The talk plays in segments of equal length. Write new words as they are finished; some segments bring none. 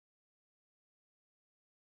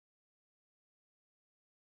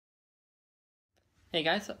Hey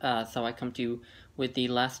guys, so I come to you with the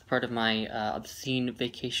last part of my Obscene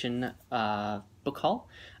Vacation book haul.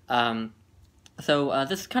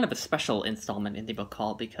 This is kind of a special installment in the book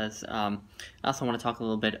haul because I also want to talk a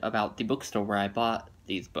little bit about the bookstore where I bought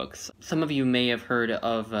these books. Some of you may have heard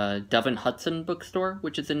of Dove and Hudson bookstore,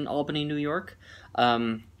 which is in Albany, New York.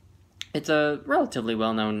 It's a relatively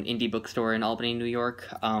well-known indie bookstore in Albany, New York.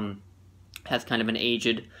 Has kind of an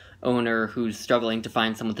aged owner who's struggling to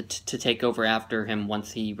find someone to take over after him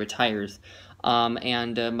once he retires.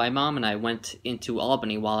 My mom and I went into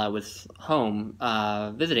Albany while I was home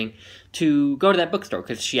visiting to go to that bookstore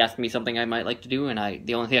because she asked me something I might like to do, and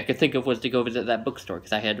the only thing I could think of was to go visit that bookstore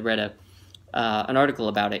because I had read an article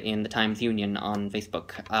about it in the Times-Union on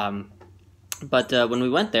Facebook. But when we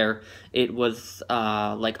went there, it was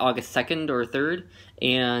like August 2nd or 3rd,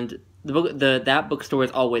 and that bookstore is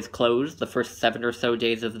always closed the first 7 or so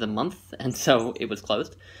days of the month, and so it was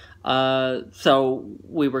closed. So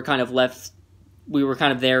we were kind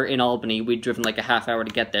of there in Albany. We'd driven like a half hour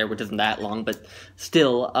to get there, which isn't that long, but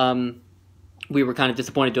still, we were kind of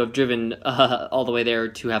disappointed to have driven all the way there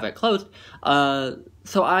to have it closed.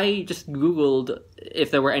 So I just Googled if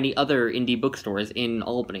there were any other indie bookstores in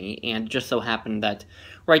Albany, and it just so happened that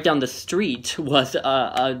right down the street was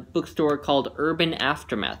a bookstore called Urban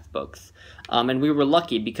Aftermath Books. And we were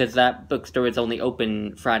lucky because that bookstore is only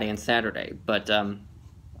open Friday and Saturday, but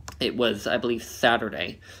it was, I believe,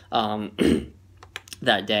 Saturday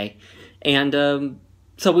that day. And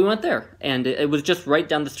so we went there, and it was just right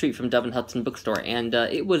down the street from Dove and Hudson bookstore, and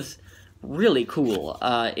it was really cool.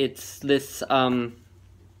 It's this...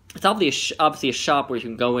 It's obviously a shop where you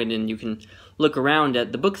can go in and you can look around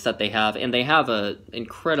at the books that they have, and they have an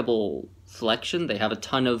incredible selection. They have a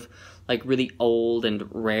ton of like really old and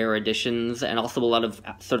rare editions, and also a lot of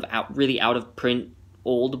sort of really out of print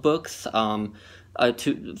old books.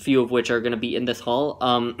 Few of which are going to be in this haul.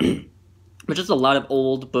 But just a lot of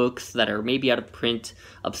old books that are maybe out of print,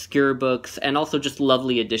 obscure books, and also just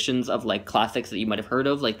lovely editions of like classics that you might have heard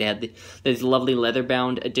of. Like they had these lovely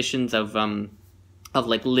leather-bound editions of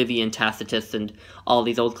like Livy and Tacitus and all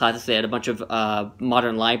these old classics. They had a bunch of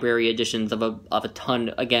modern library editions of a ton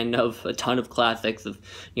of classics of,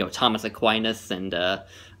 you know, Thomas Aquinas and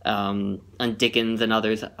Dickens and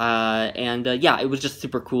others. Yeah, it was just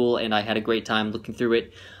super cool, and I had a great time looking through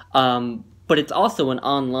it. But it's also an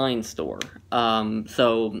online store.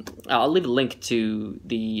 So I'll leave a link to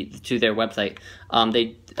their website.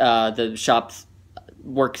 The shop's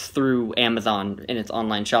works through Amazon in its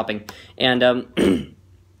online shopping, and I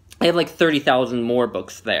have like 30,000 more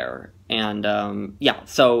books there, and yeah,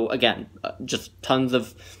 so again, just tons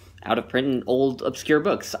of out of print and old obscure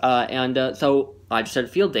books, so I just had a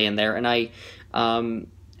field day in there, and I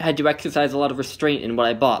had to exercise a lot of restraint in what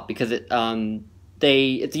I bought because it's a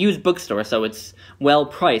used bookstore, so it's well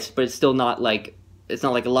priced, but it's still not like a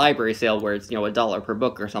library sale where it's, you know, $1 per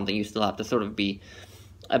book or something. You still have to sort of be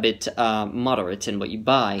a bit moderate in what you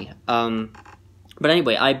buy. But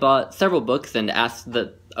anyway, I bought several books and asked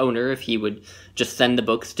the owner if he would just send the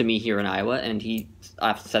books to me here in Iowa, and he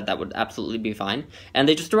said that would absolutely be fine. And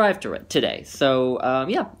they just arrived today. So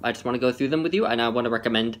yeah, I just want to go through them with you, and I want to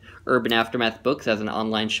recommend Urban Aftermath Books as an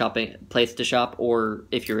online shopping place to shop, or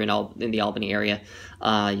if you're in the Albany area,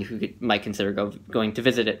 you might consider going to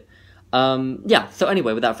visit it. Yeah, so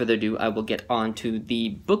anyway, without further ado, I will get on to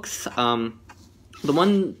the books. The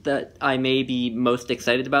one that I may be most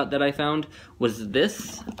excited about that I found was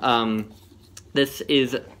this. This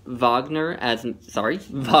is Wagner as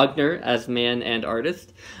Man and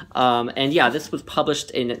Artist. And yeah, this was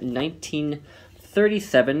published in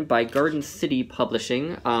 1937 by Garden City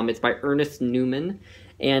Publishing. It's by Ernest Newman.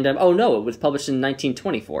 And, oh no, it was published in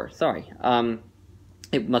 1924. Sorry.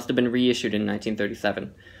 It must have been reissued in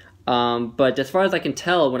 1937. But as far as I can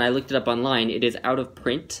tell, when I looked it up online, it is out of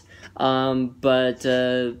print. But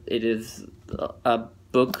it is a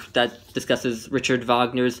book that discusses Richard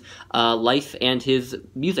Wagner's life and his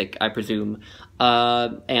music, I presume.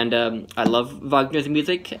 I love Wagner's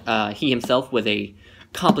music. He himself was a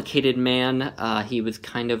complicated man. He was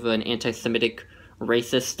kind of an anti-Semitic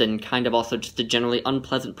racist and kind of also just a generally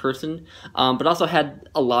unpleasant person, but also had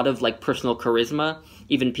a lot of like personal charisma.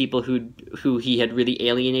 Even people who he had really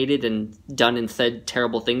alienated and done and said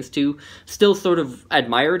terrible things to still sort of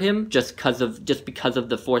admired him just because of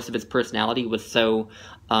the force of his personality was so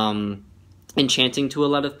enchanting to a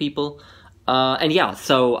lot of people. And yeah,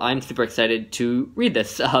 so I'm super excited to read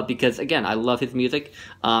this because, again, I love his music,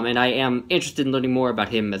 and I am interested in learning more about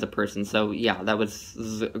him as a person. So yeah, this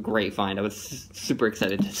was a great find. I was super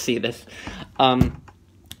excited to see this.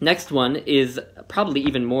 Next one is probably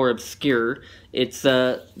even more obscure. It's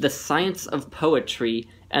The Science of Poetry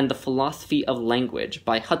and the Philosophy of Language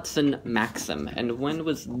by Hudson Maxim. And when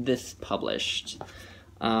was this published?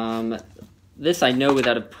 This I know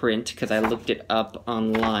without a print because I looked it up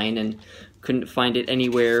online and couldn't find it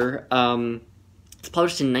anywhere. It's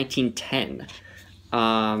published in 1910.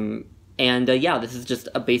 Yeah, this is just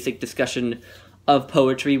a basic discussion of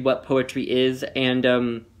poetry, what poetry is,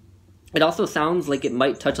 and it also sounds like it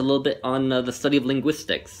might touch a little bit on the study of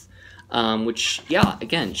linguistics, which, yeah,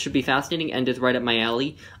 again, should be fascinating and is right up my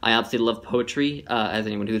alley. I absolutely love poetry, as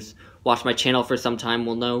anyone who's watched my channel for some time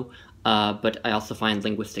will know, but I also find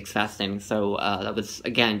linguistics fascinating, so that was,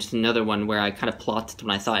 again, just another one where I kind of plotted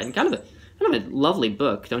when I saw it, and kind of a lovely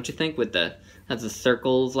book, don't you think, with has the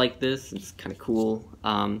circles like this. It's kind of cool.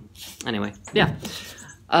 Anyway, yeah.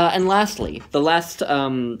 And lastly, the last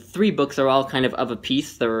 3 books are all kind of a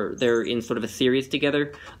piece. They're in sort of a series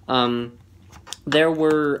together. There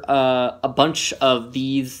were a bunch of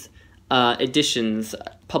these editions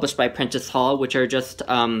published by Prentice Hall, which are just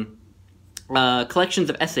collections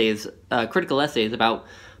of essays, critical essays about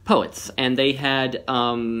poets, and they had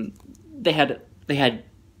a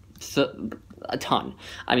ton.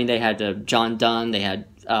 I mean, they had John Donne, they had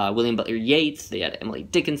William Butler Yeats, they had Emily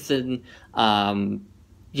Dickinson,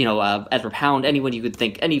 Ezra Pound, anyone you could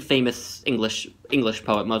think, any famous English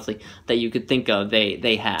poet mostly that you could think of,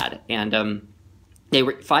 they had, and they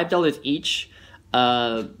were $5 each,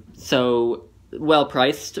 so well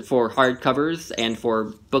priced for hardcovers and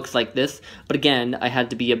for books like this. But again, I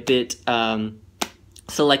had to be a bit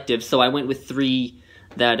selective, so I went with 3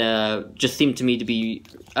 that just seemed to me to be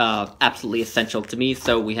absolutely essential to me.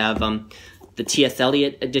 So we have the T.S.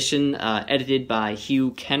 Eliot edition, edited by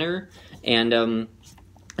Hugh Kenner, and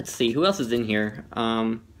let's see, who else is in here?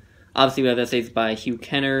 Obviously we have essays by Hugh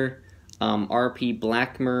Kenner, R.P.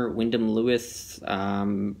 Blackmer, Wyndham Lewis,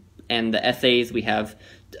 and the essays, we have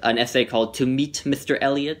an essay called To Meet Mr.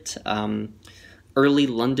 Eliot, Early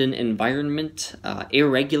London Environment,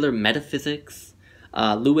 Irregular Metaphysics,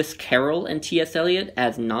 Lewis Carroll and T.S. Eliot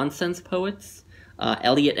as nonsense poets,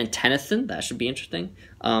 Eliot and Tennyson, that should be interesting,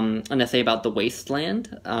 an essay about the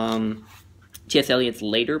wasteland, T.S. Eliot's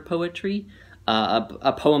later poetry,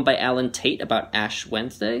 a poem by Alan Tate about Ash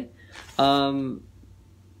Wednesday.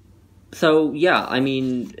 So, yeah, I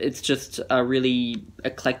mean, it's just a really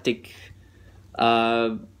eclectic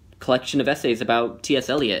collection of essays about T.S.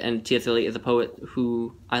 Eliot, and T.S. Eliot is a poet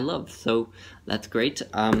who I love, so that's great.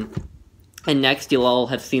 And next, you'll all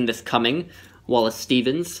have seen this coming, Wallace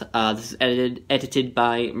Stevens. This is edited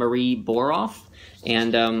by Marie Boroff,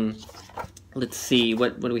 and let's see,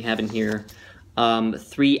 what do we have in here?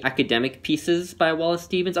 3 academic pieces by Wallace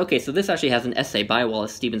Stevens. Okay, so this actually has an essay by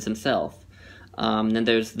Wallace Stevens himself. Then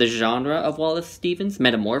there's the genre of Wallace Stevens,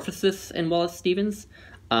 metamorphosis in Wallace Stevens,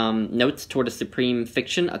 notes toward a supreme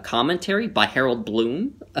fiction, a commentary by Harold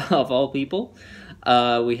Bloom, of all people.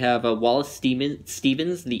 We have Wallace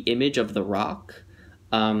Stevens, The Image of the Rock,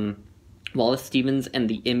 Wallace Stevens and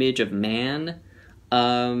the Image of Man.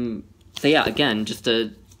 So yeah, again, just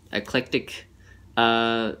a eclectic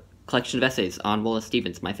collection of essays on Wallace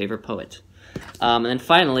Stevens, my favorite poet. And then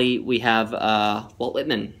finally, we have Walt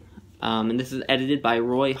Whitman. And this is edited by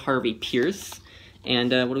Roy Harvey Pierce.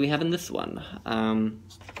 And what do we have in this one?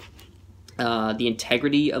 The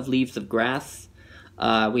Integrity of Leaves of Grass.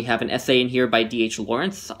 We have an essay in here by D.H.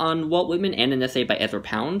 Lawrence on Walt Whitman, and an essay by Ezra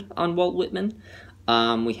Pound on Walt Whitman.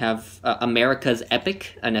 We have America's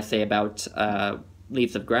Epic, an essay about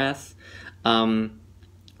Leaves of Grass.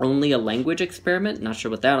 Only a Language Experiment, not sure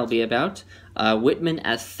what that'll be about. Whitman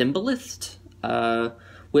as Symbolist.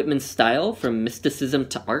 Whitman's Style, From Mysticism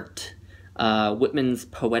to Art. Whitman's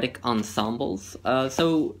Poetic Ensembles.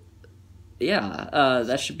 So, yeah,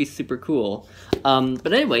 that should be super cool.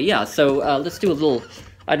 But anyway, yeah, so let's do a little,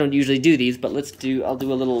 I don't usually do these, but I'll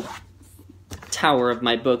do a little tower of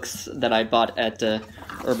my books that I bought at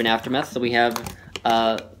Urban Aftermath. So we have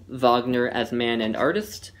Wagner as Man and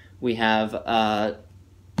Artist. We have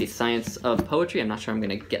The Science of Poetry. I'm not sure I'm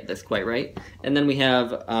going to get this quite right. And then we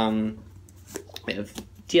have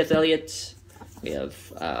T.S. Eliot, we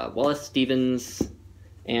have Wallace Stevens,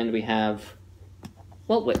 and we have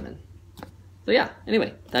Walt Whitman. So yeah,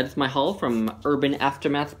 anyway, that is my haul from Urban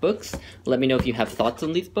Aftermath Books. Let me know if you have thoughts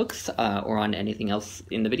on these books, or on anything else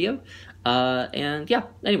in the video. And yeah,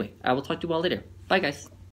 anyway, I will talk to you all later. Bye, guys.